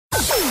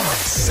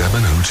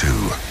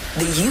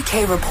702. The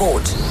UK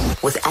Report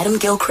with Adam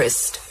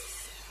Gilchrist.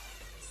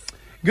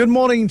 Good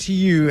morning to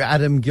you,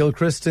 Adam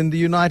Gilchrist, in the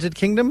United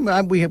Kingdom.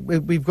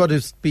 We've got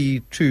to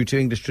be true to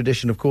English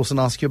tradition, of course, and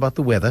ask you about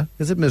the weather.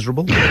 Is it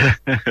miserable?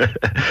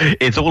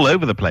 It's all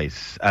over the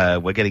place.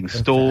 We're getting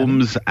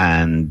storms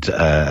and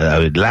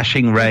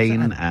lashing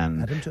rain,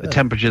 and the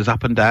temperature's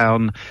up and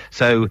down.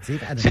 So,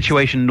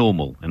 situation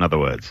normal, in other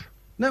words.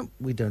 No,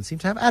 we don't seem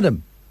to have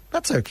Adam.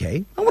 That's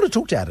okay. I want to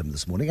talk to Adam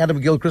this morning. Adam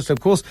Gilchrist, of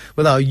course,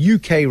 with our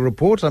UK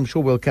report. I'm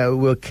sure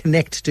we'll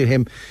connect to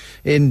him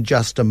in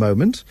just a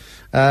moment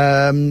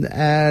and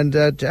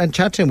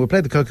chat to him. We'll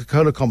play the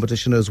Coca-Cola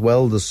competition as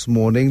well this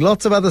morning.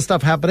 Lots of other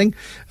stuff happening.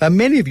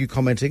 Many of you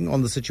commenting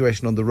on the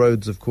situation on the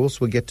roads, of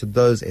course. We'll get to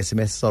those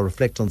SMSs. I'll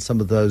reflect on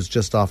some of those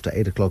just after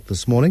 8 o'clock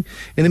this morning.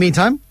 In the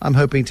meantime, I'm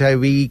hoping to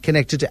be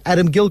connected to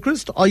Adam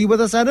Gilchrist. Are you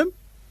with us, Adam?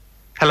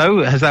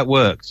 Hello. Has that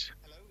worked?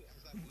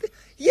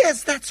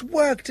 Yes, that's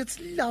worked. It's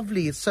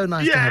lovely. It's so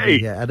nice to have you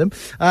here, Adam.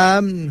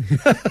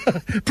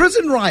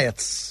 Prison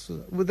riots,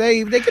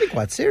 they're getting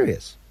quite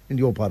serious in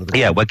your part of the world.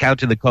 Yeah, we're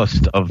counting the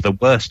cost of the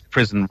worst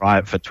prison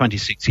riot for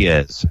 26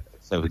 years.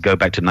 So we go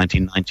back to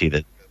 1990,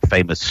 the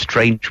famous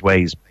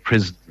Strangeways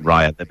prison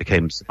riot that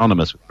became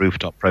synonymous with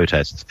rooftop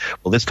protests.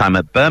 Well, this time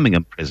at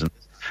Birmingham prison,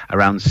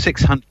 around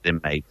 600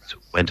 inmates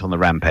went on the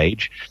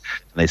rampage.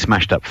 They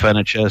smashed up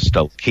furniture,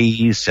 stole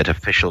keys, set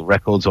official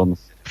records on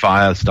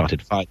fire,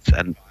 started fights,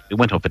 and it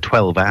went on for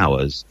 12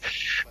 hours.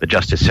 The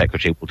Justice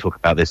Secretary will talk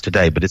about this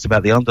today, but it's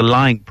about the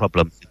underlying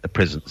problem in the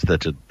prisons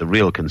that are the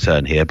real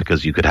concern here,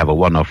 because you could have a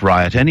one-off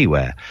riot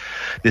anywhere.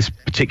 This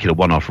particular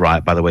one-off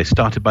riot, by the way,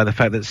 started by the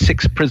fact that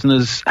 6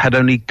 prisoners had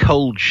only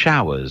cold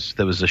showers.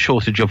 There was a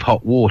shortage of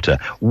hot water.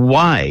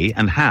 Why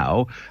and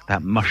how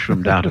that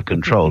mushroomed out of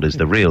control is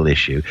the real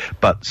issue,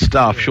 but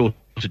staff shortages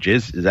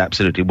is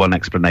absolutely one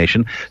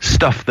explanation.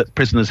 Stuff that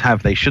prisoners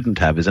have they shouldn't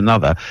have is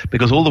another,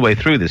 because all the way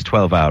through this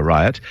 12-hour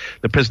riot,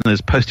 the prisoners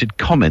posted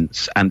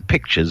comments and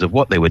pictures of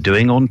what they were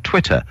doing on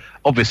Twitter,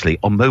 obviously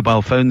on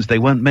mobile phones they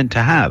weren't meant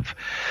to have.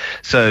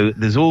 So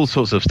there's all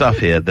sorts of stuff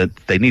here that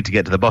they need to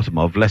get to the bottom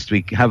of, lest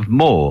we have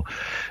more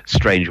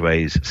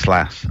Strangeways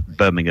 /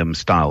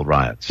 Birmingham-style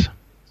riots.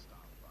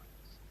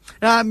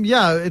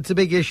 Yeah, it's a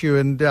big issue,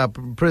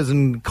 and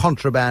prison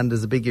contraband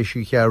is a big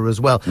issue here as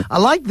well. I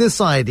like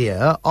this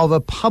idea of a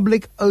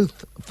public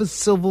oath for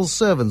civil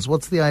servants.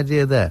 What's the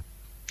idea there?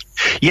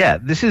 Yeah,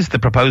 this is the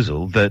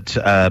proposal that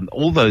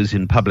all those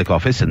in public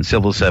office, and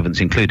civil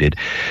servants included,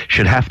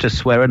 should have to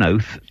swear an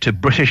oath to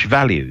British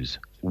values,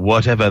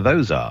 whatever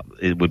those are.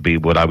 It would be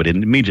what I would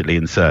immediately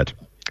insert.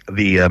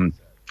 The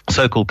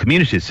so-called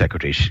Communities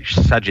Secretary,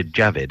 Sajid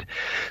Javid,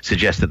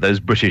 suggests that those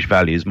British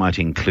values might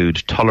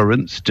include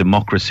tolerance,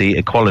 democracy,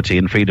 equality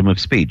and freedom of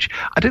speech.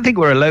 I don't think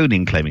we're alone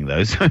in claiming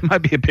those, so it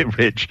might be a bit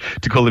rich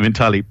to call them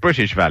entirely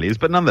British values,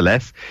 but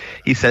nonetheless,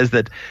 he says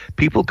that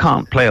people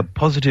can't play a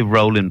positive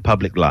role in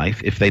public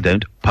life if they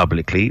don't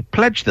publicly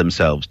pledge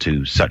themselves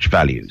to such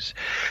values.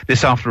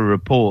 This after a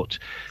report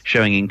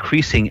showing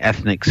increasing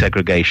ethnic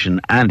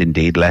segregation and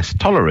indeed less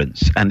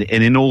tolerance, and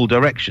in all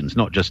directions,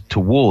 not just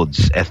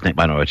towards ethnic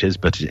minorities,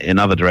 but in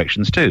other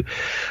directions too.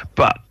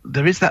 But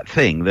there is that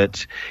thing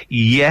that,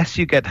 yes,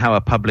 you get how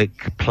a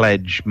public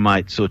pledge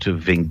might sort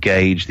of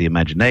engage the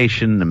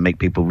imagination and make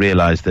people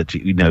realize that,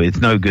 you know, it's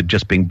no good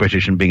just being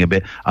British and being a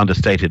bit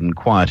understated and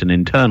quiet and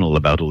internal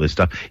about all this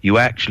stuff. You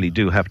actually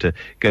do have to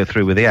go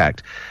through with the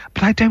act.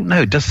 But I don't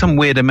know, does some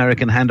weird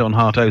American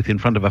hand-on-heart oath in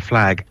front of a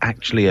flag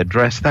actually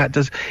address that?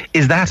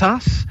 Is that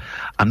us?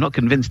 I'm not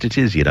convinced it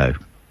is, you know.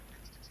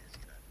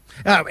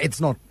 It's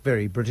not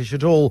very British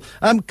at all.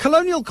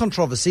 Colonial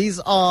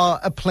controversies are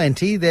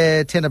aplenty.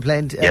 They're ten a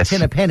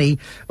penny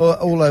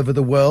all over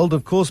the world,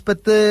 of course.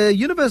 But the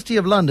University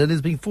of London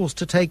is being forced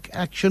to take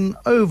action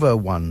over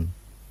one.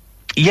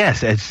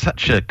 Yes, it's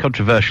such a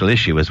controversial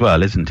issue as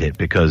well, isn't it?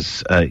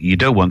 Because you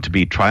don't want to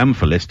be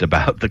triumphalist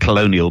about the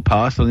colonial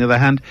past. On the other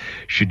hand,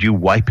 should you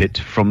wipe it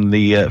from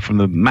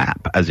the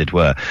map, as it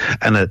were?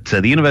 And at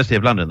the University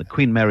of London, the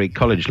Queen Mary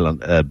College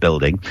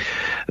building,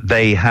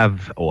 they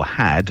have, or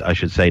had, I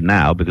should say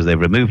now, because they've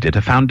removed it,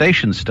 a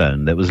foundation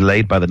stone that was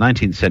laid by the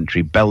 19th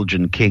century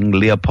Belgian King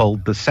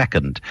Leopold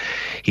II.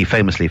 He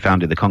famously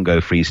founded the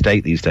Congo Free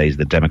State, these days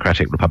the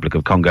Democratic Republic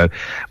of Congo,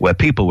 where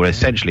people were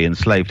essentially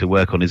enslaved to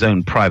work on his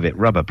own private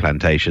rubber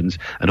plantations,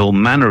 and all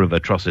manner of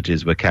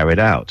atrocities were carried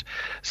out.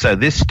 So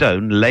this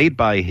stone, laid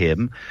by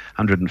him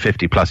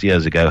 150 plus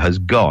years ago, has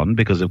gone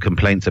because of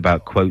complaints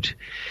about, quote,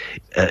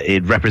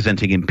 it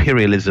representing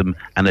imperialism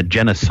and a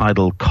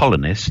genocidal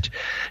colonist.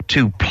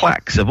 2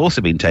 plaques have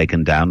also been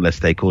taken down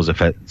lest they cause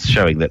offence,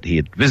 showing that he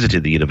had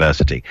visited the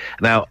university.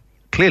 Now,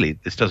 clearly,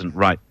 this doesn't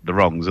write the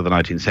wrongs of the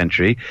 19th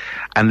century.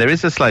 And there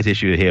is a slight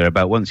issue here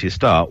about once you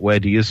start, where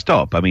do you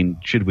stop? I mean,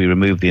 should we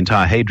remove the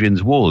entire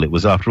Hadrian's Wall? It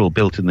was, after all,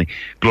 built in the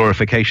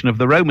glorification of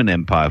the Roman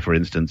Empire, for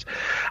instance.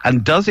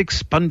 And does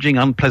expunging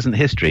unpleasant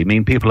history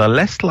mean people are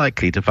less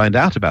likely to find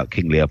out about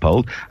King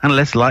Leopold and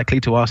less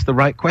likely to ask the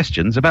right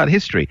questions about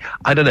history?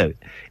 I don't know.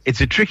 It's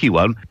a tricky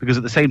one, because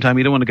at the same time,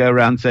 you don't want to go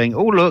around saying,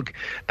 oh, look,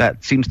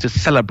 that seems to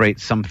celebrate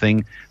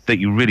something that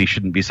you really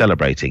shouldn't be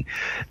celebrating.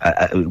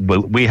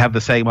 We have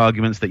the same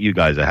arguments that you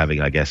guys are having,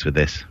 I guess, with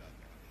this.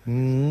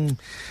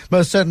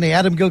 Most certainly.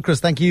 Adam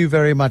Gilchrist, thank you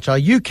very much. Our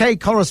UK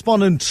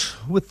correspondent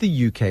with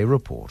the UK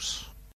Report.